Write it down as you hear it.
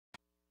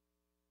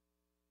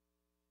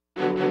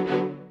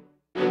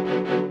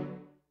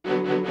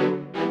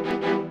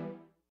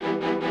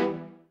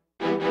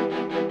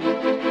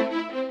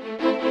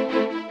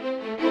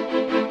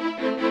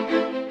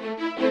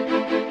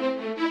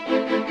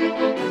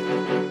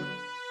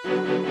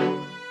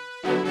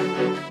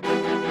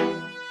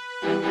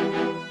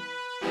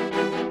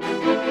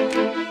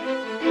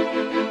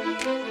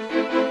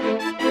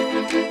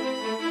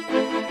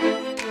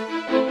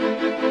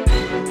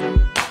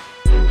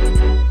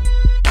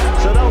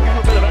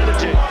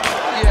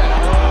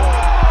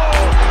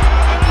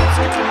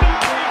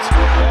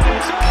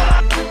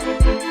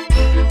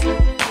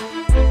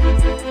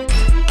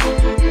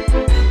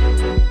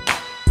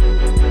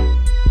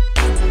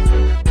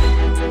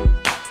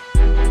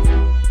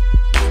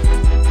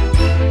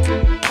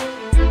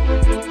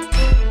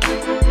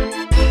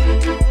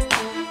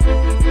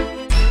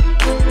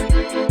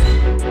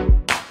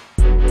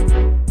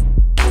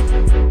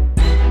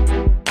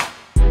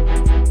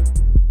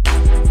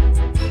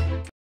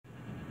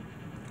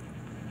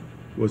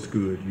What's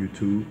good,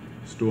 YouTube?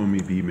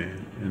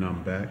 Stormybman, and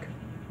I'm back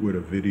with a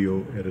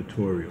video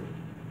editorial.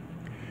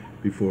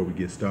 Before we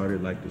get started,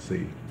 I'd like to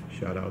say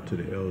shout out to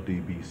the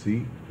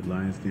LDBC, the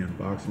Lions Den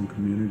Boxing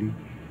Community,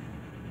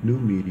 New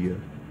Media,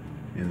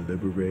 and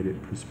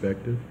Liberated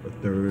Perspective, a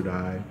third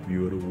eye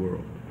view of the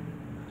world.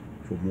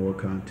 For more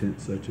content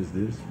such as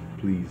this,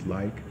 please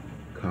like,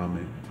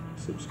 comment,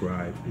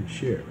 subscribe, and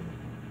share.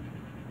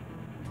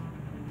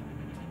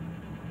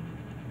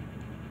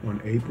 On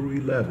April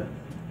 11th,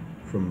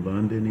 from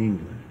London,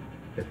 England,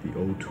 at the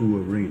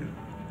O2 Arena,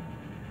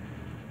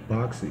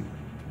 boxing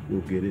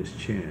will get its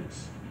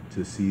chance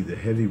to see the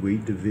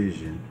heavyweight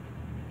division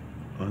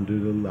under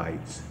the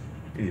lights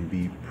and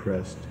be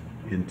pressed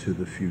into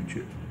the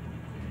future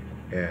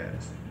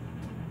as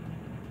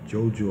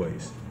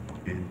Joyce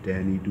and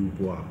Danny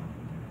Dubois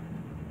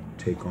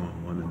take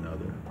on one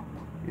another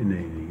in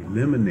an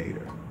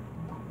eliminator.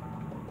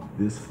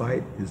 This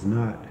fight is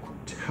not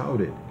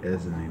touted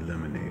as an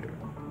eliminator,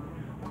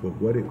 but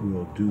what it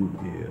will do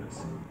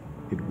is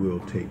it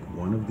will take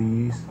one of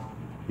these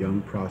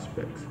young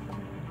prospects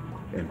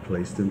and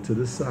place them to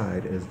the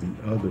side as the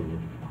other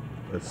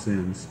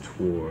ascends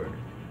toward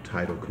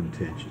title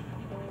contention.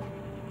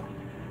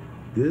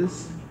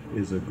 This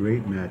is a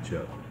great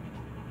matchup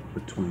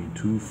between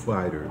two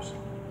fighters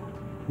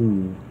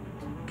who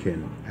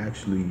can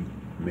actually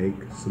make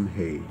some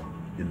hay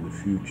in the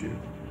future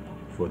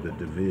for the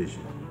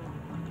division.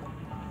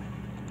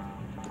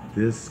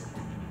 This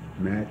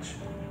match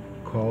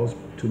calls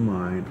to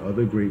mind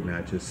other great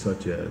matches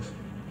such as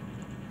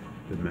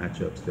the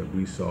matchups that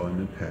we saw in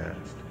the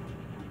past.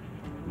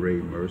 Ray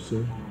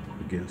Mercer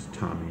against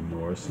Tommy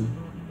Morrison,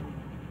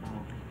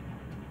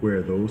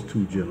 where those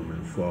two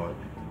gentlemen fought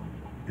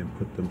and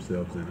put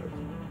themselves in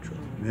a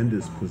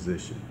tremendous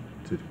position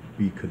to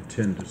be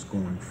contenders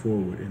going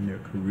forward in their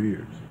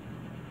careers.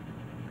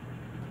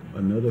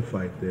 Another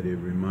fight that it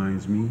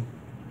reminds me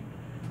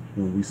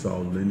when we saw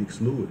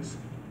Lennox Lewis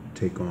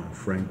take on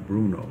Frank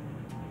Bruno.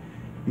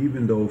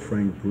 Even though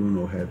Frank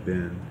Bruno had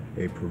been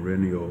a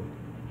perennial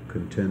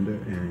contender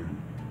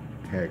and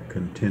had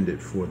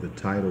contended for the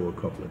title a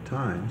couple of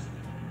times,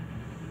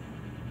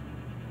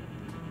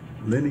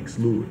 Lennox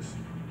Lewis,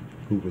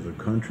 who was a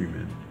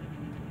countryman,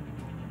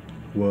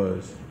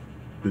 was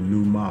the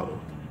new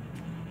model.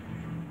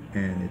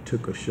 And it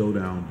took a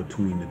showdown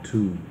between the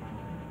two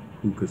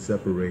who could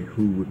separate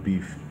who would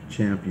be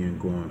champion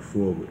going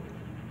forward,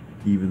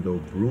 even though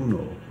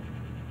Bruno,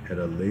 at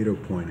a later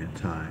point in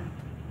time,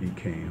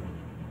 became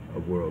a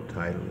world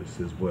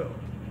titleist as well.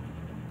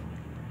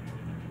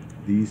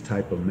 These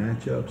type of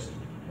matchups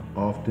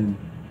often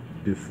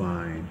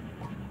define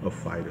a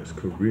fighter's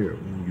career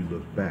when you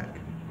look back.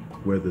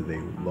 Whether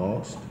they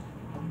lost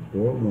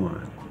or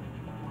won,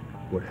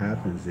 what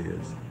happens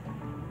is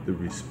the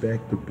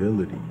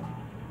respectability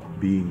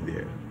being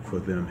there for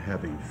them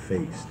having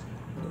faced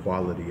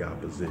quality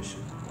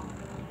opposition.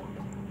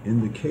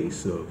 In the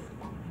case of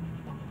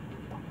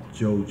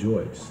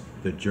Joyce,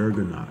 the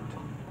Juggernaut,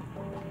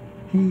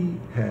 he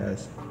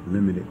has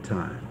limited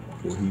time,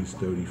 for he's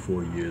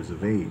 34 years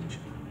of age,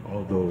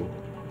 although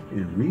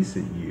in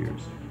recent years,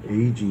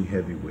 aging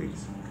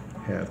heavyweights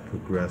have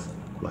progressed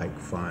like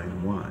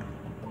fine wine.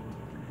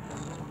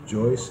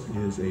 Joyce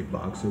is a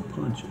boxer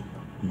puncher.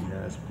 He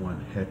has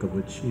one heck of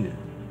a chin,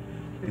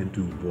 and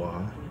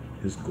Dubois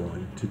is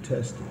going to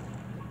test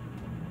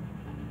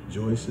it.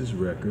 Joyce's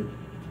record,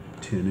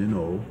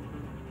 10-0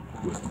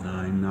 with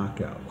 9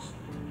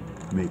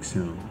 knockouts, makes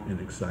him an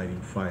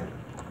exciting fighter.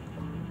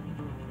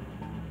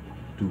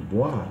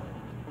 Dubois,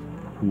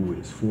 who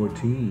is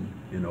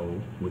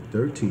 14-0 with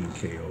 13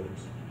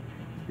 KOs,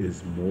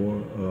 is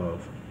more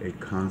of a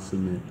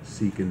consummate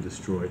seek and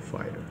destroy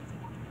fighter.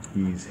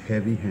 He's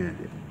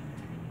heavy-handed.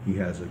 He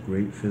has a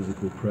great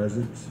physical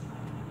presence,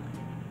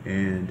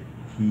 and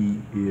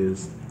he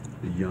is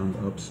the young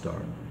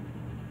upstart,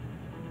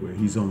 where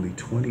he's only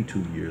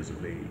 22 years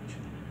of age.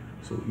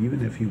 So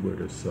even if he were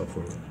to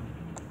suffer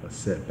a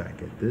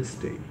setback at this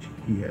stage,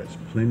 he has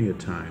plenty of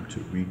time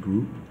to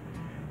regroup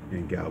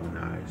and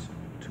galvanize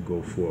to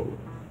go forward.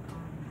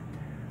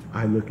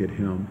 I look at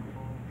him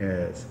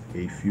as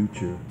a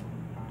future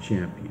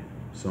champion,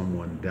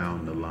 someone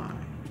down the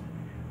line.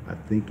 I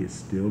think it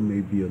still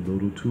may be a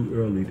little too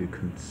early to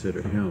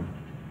consider him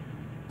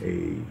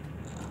a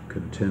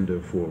contender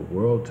for a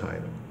world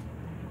title,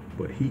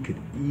 but he could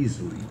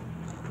easily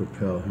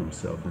propel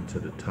himself into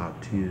the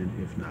top 10,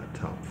 if not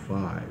top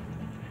 5,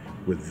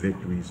 with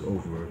victories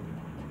over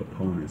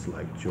opponents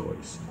like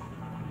Joyce.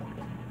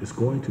 It's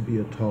going to be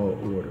a tall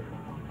order.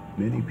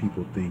 Many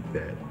people think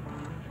that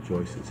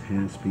Joyce's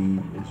hand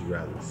speed is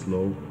rather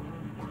slow.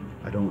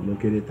 I don't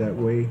look at it that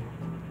way,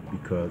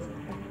 because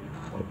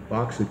a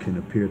boxer can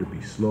appear to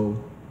be slow,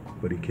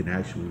 but he can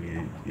actually,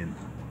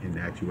 in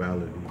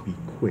actuality, be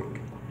quick.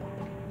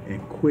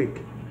 And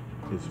quick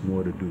is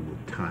more to do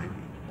with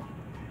timing.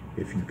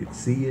 If you can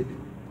see it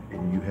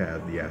and you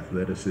have the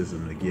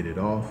athleticism to get it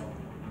off,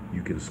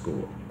 you can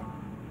score.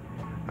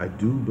 I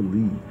do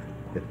believe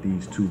that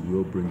these two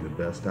will bring the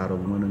best out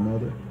of one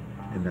another,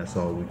 and that's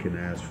all we can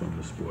ask from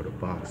the sport of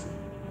boxing.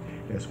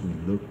 as we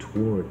look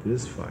toward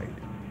this fight,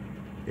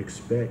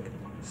 expect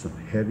some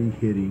heavy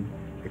hitting,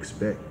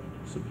 expect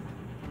some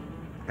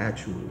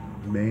actual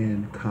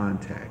man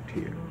contact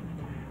here.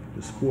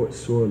 The sport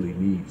sorely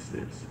needs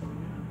this.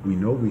 We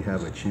know we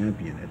have a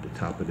champion at the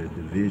top of the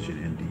division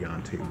in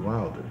Deontay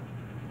Wilder,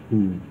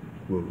 who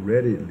will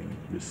readily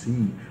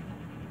receive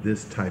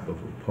this type of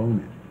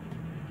opponent.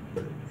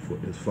 But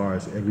as far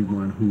as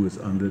everyone who is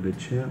under the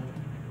champ,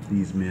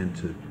 these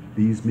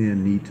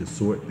men need to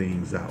sort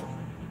things out.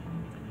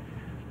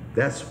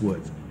 That's what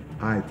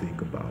I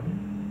think about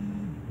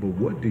it. But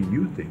what do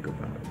you think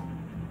about it?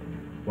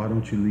 Why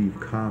don't you leave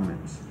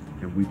comments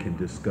and we can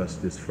discuss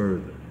this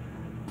further?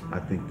 I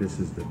think this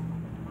is the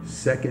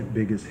second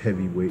biggest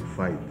heavyweight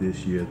fight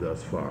this year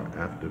thus far,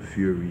 after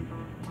Fury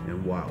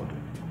and Wilder.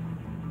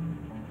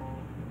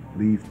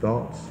 Leave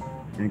thoughts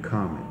and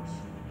comments.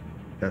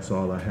 That's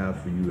all I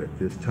have for you at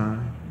this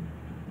time.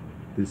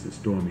 This is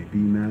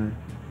Stormybman.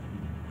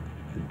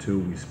 Until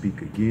we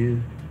speak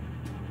again,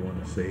 I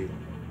want to say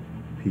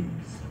peace.